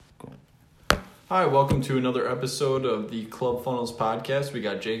Hi, welcome to another episode of the Club Funnels podcast. We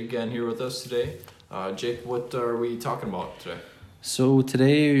got Jake again here with us today. Jake, what are we talking about today? So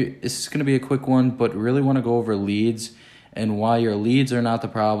today, this is going to be a quick one, but really want to go over leads and why your leads are not the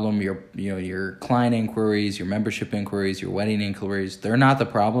problem. Your client inquiries, your membership inquiries, your wedding inquiries, they're not the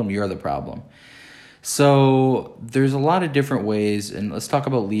problem. You're the problem. So there's a lot of different ways, and let's talk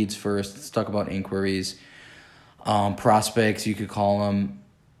about leads first. Let's talk about inquiries, prospects, you could call them.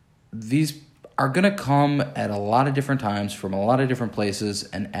 These are going to come at a lot of different times from a lot of different places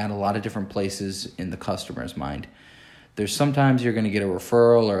and at a lot of different places in the customer's mind. There's sometimes you're going to get a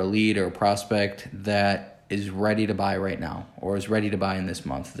referral or a lead or a prospect that is ready to buy right now or is ready to buy in this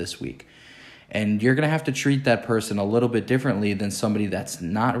month, this week. And you're going to have to treat that person a little bit differently than somebody that's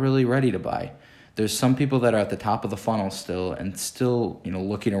not really ready to buy. There's some people that are at the top of the funnel still and still,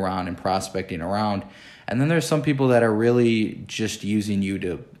 looking around and prospecting around. And then there's some people that are really just using you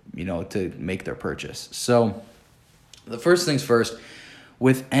to make their purchase. So the first things first,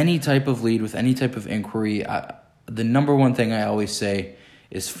 with any type of lead, with any type of inquiry, the number one thing I always say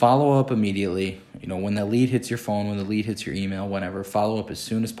is follow up immediately. When the lead hits your phone, when the lead hits your email, whenever, follow up as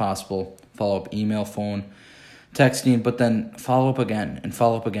soon as possible. Follow up email, phone, texting, but then follow up again and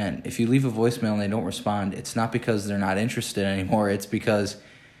follow up again. If you leave a voicemail and they don't respond, it's not because they're not interested anymore. It's because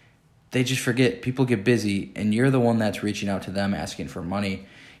they just forget. People get busy, and you're the one that's reaching out to them asking for money.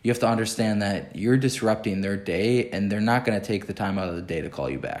 You have to understand that you're disrupting their day, and they're not going to take the time out of the day to call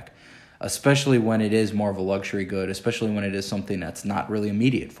you back, especially when it is more of a luxury good, especially when it is something that's not really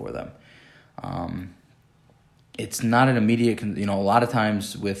immediate for them. It's not an immediate, a lot of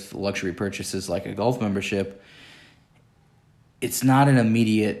times with luxury purchases like a golf membership, it's not an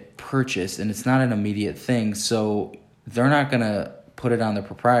immediate purchase, and it's not an immediate thing, so they're not going to put it on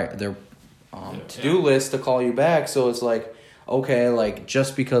their to-do list to call you back, so it's like, okay,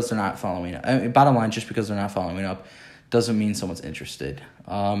 just because they're not following up. Bottom line, just because they're not following up doesn't mean someone's interested.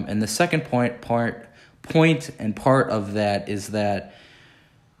 And the second point and part of that is that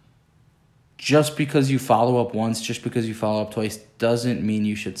just because you follow up once, just because you follow up twice, doesn't mean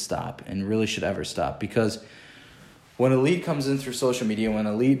you should stop and really should ever stop. Because when a lead comes in through social media, when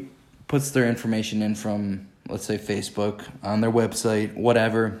a lead puts their information in from, let's say, Facebook, on their website,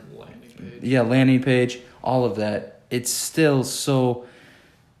 whatever, landing page, all of that, it's still so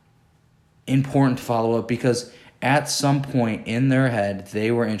important to follow up because at some point in their head,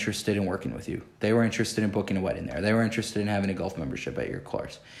 they were interested in working with you. They were interested in booking a wedding there. They were interested in having a golf membership at your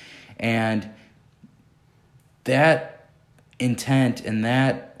course. And that intent and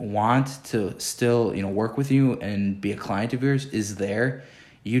that want to still, work with you and be a client of yours is there.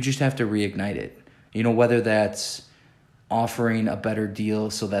 You just have to reignite it. Whether that's offering a better deal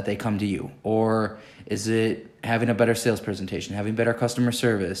so that they come to you, or is it having a better sales presentation, having better customer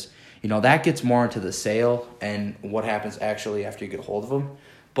service? That gets more into the sale and what happens actually after you get a hold of them.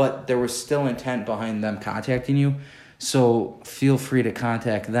 But there was still intent behind them contacting you. So feel free to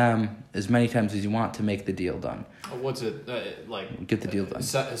contact them as many times as you want to make the deal done. What's it get the deal done?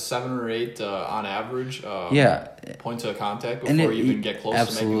 7 or 8 on average. Points of contact before you even get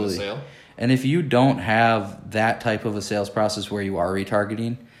close to making the sale. And if you don't have that type of a sales process where you are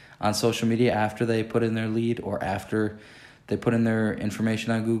retargeting on social media after they put in their lead or after they put in their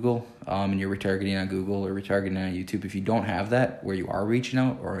information on Google, and you're retargeting on Google or retargeting on YouTube, if you don't have that where you are reaching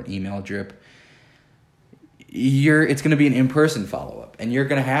out or an email drip, it's going to be an in-person follow-up, and you're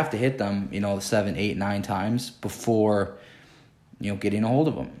going to have to hit them, 7, 8, 9 times before, getting a hold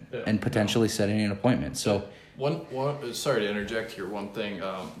of them and potentially setting an appointment. So one, sorry to interject here. One thing,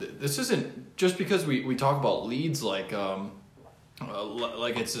 this isn't just because we talk about leads like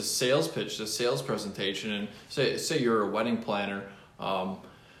it's a sales pitch, a sales presentation, and say you're a wedding planner,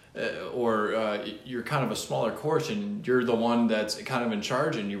 or you're kind of a smaller course and you're the one that's kind of in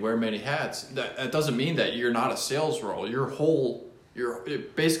charge and you wear many hats. That doesn't mean that you're not a sales role. You're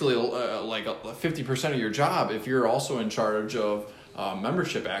basically like 50% of your job, if you're also in charge of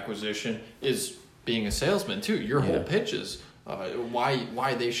membership acquisition, is being a salesman too. Your whole pitch is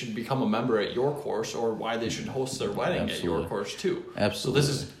why they should become a member at your course, or why they should host their wedding at your course too. Absolutely. So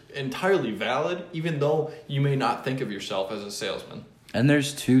this is entirely valid, even though you may not think of yourself as a salesman. And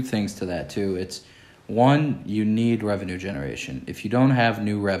there's 2 things to that too. It's one, you need revenue generation. If you don't have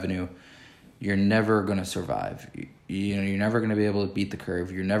new revenue, you're never going to survive. You're never going to be able to beat the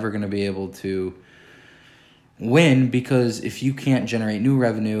curve. You're never going to be able to win, because if you can't generate new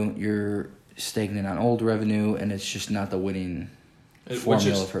revenue, you're stagnant on old revenue, and it's just not the winning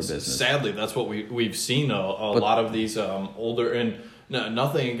formula for business. Sadly, that's what we've seen a lot of these older, and No,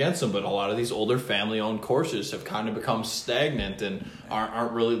 nothing against them, but a lot of these older family-owned courses have kind of become stagnant and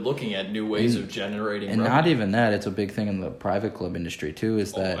aren't really looking at new ways of generating and revenue. not even that. It's a big thing in the private club industry too.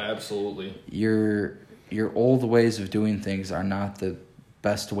 Is that absolutely your old ways of doing things are not the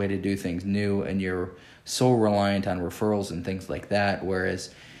best way to do things new, and you're so reliant on referrals and things like that.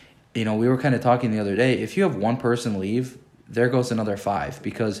 Whereas, we were kind of talking the other day. If you have one person leave, there goes another 5,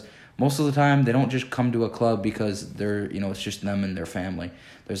 because most of the time they don't just come to a club because they're it's just them and their family.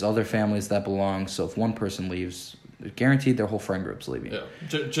 There's other families that belong. So if one person leaves, guaranteed their whole friend group's leaving. Yeah,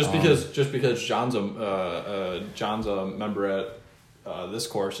 just because John's a member at this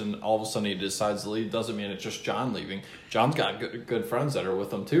course, and all of a sudden he decides to leave, doesn't mean it's just John leaving. John's got good friends that are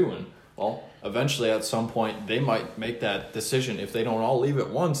with him too, and well, eventually at some point they might make that decision. If they don't all leave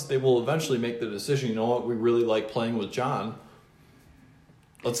at once, they will eventually make the decision. You know what? We really like playing with John.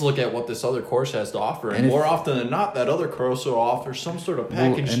 Let's look at what this other course has to offer. And more often than not, that other course will offer some sort of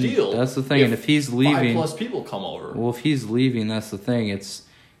package deal. That's the thing. And if he's leaving, 5+ people come over. Well, if he's leaving, that's the thing.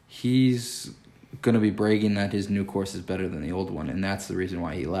 He's going to be bragging that his new course is better than the old one, and that's the reason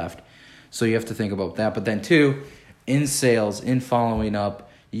why he left. So you have to think about that. But then, too, in sales, in following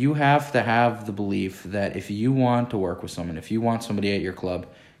up, you have to have the belief that if you want to work with someone, if you want somebody at your club,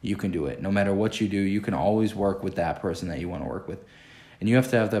 you can do it. No matter what you do, you can always work with that person that you want to work with. And you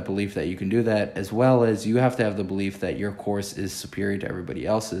have to have that belief that you can do that, as well as you have to have the belief that your course is superior to everybody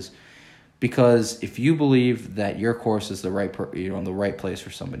else's. Because if you believe that your course is the right the right place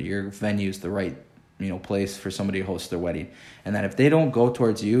for somebody, your venue is the right place for somebody to host their wedding, and that if they don't go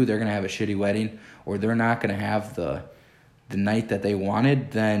towards you, they're gonna have a shitty wedding, or they're not gonna have the night that they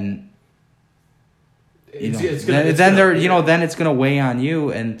wanted, then then it's gonna weigh on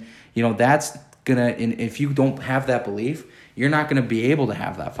you, and that's gonna. And if you don't have that belief, you're not going to be able to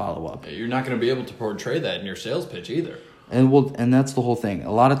have that follow-up. You're not going to be able to portray that in your sales pitch either. And that's the whole thing.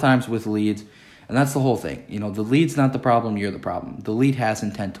 A lot of times with leads, and that's the whole thing. The lead's not the problem, you're the problem. The lead has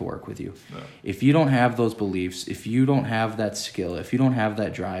intent to work with you. No. If you don't have those beliefs, if you don't have that skill, if you don't have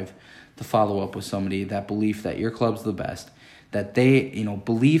that drive to follow up with somebody, that belief that your club's the best, that they,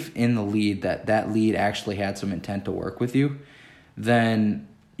 belief in the lead, that lead actually had some intent to work with you, then,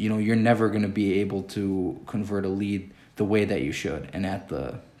 you're never going to be able to convert a lead the way that you should and at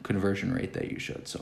the conversion rate that you should. So